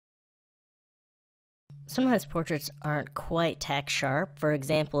Sometimes portraits aren't quite tack sharp. For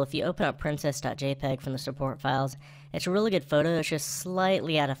example, if you open up princess.jpg from the support files, it's a really good photo, it's just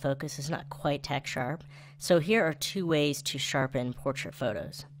slightly out of focus, it's not quite tack sharp. So here are two ways to sharpen portrait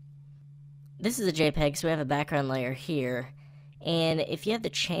photos. This is a JPEG, so we have a background layer here. And if you have the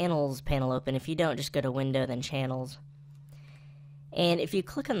channels panel open, if you don't, just go to Window, then Channels. And if you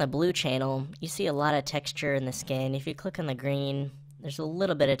click on the blue channel, you see a lot of texture in the skin. If you click on the green, there's a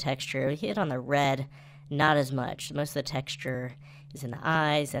little bit of texture. If you hit on the red, not as much. Most of the texture is in the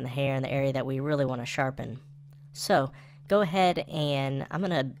eyes and the hair and the area that we really want to sharpen. So go ahead and I'm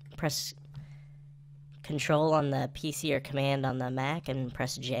going to press Control on the PC or Command on the Mac and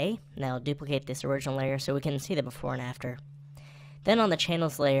press J. Now duplicate this original layer so we can see the before and after. Then on the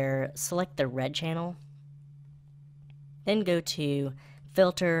channels layer, select the red channel. Then go to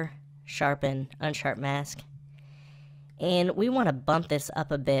Filter, Sharpen, Unsharp Mask. And we want to bump this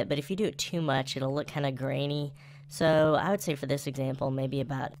up a bit, but if you do it too much, it'll look kind of grainy. So I would say for this example, maybe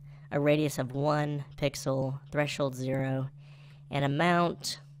about a radius of 1 pixel, threshold 0, and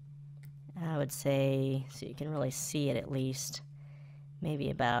amount, I would say, so you can really see it at least, maybe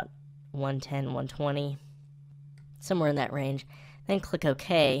about 110, 120, somewhere in that range. Then click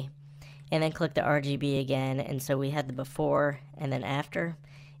OK, and then click the RGB again, and so we had the before and then after.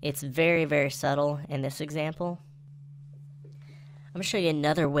 It's very, very subtle in this example. I'm going to show you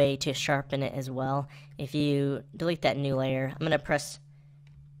another way to sharpen it as well. If you delete that new layer, I'm going to press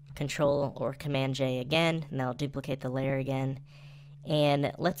Control or Command J again, and that'll duplicate the layer again.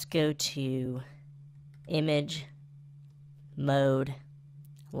 And let's go to Image, Mode,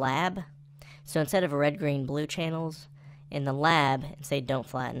 Lab. So instead of red, green, blue channels, in the lab, and say don't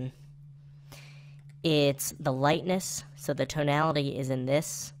flatten, it's the lightness, so the tonality is in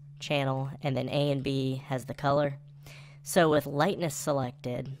this channel, and then A and B has the color. So with lightness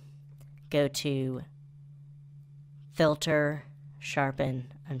selected, go to Filter,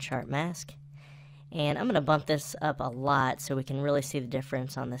 Sharpen, Unsharp Mask. And I'm going to bump this up a lot so we can really see the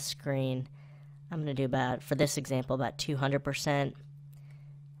difference on the screen. I'm going to do about, for this example, about 200%.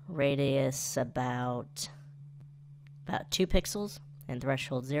 Radius about 2 pixels and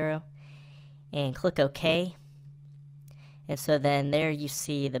threshold 0. And click OK. And so then there you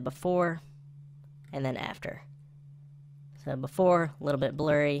see the before and then after. So before, a little bit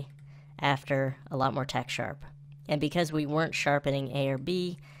blurry, after, a lot more tack sharp. And because we weren't sharpening A or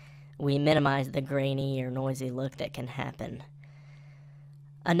B, we minimized the grainy or noisy look that can happen.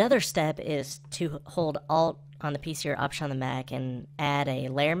 Another step is to hold Alt on the PC or Option on the Mac and add a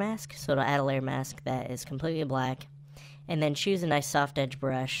layer mask. So it'll add a layer mask that is completely black. And then choose a nice soft edge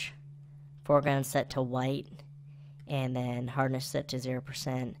brush, foreground set to white, and then hardness set to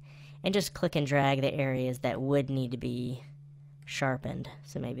 0%. And just click and drag the areas that would need to be sharpened.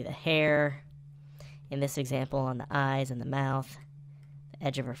 So maybe the hair, in this example on the eyes and the mouth, the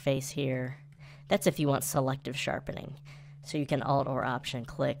edge of her face here. That's if you want selective sharpening. So you can Alt or Option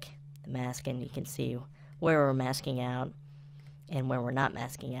click the mask and you can see where we're masking out and where we're not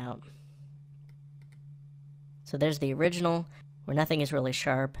masking out. So there's the original where nothing is really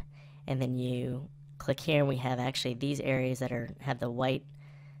sharp, and then you click here and we have actually these areas that have the white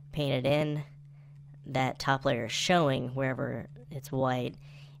painted in. That top layer is showing wherever it's white,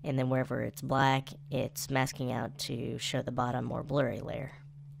 and then wherever it's black, it's masking out to show the bottom more blurry layer.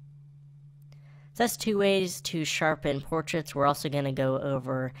 So that's two ways to sharpen portraits. We're also going to go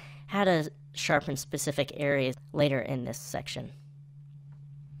over how to sharpen specific areas later in this section.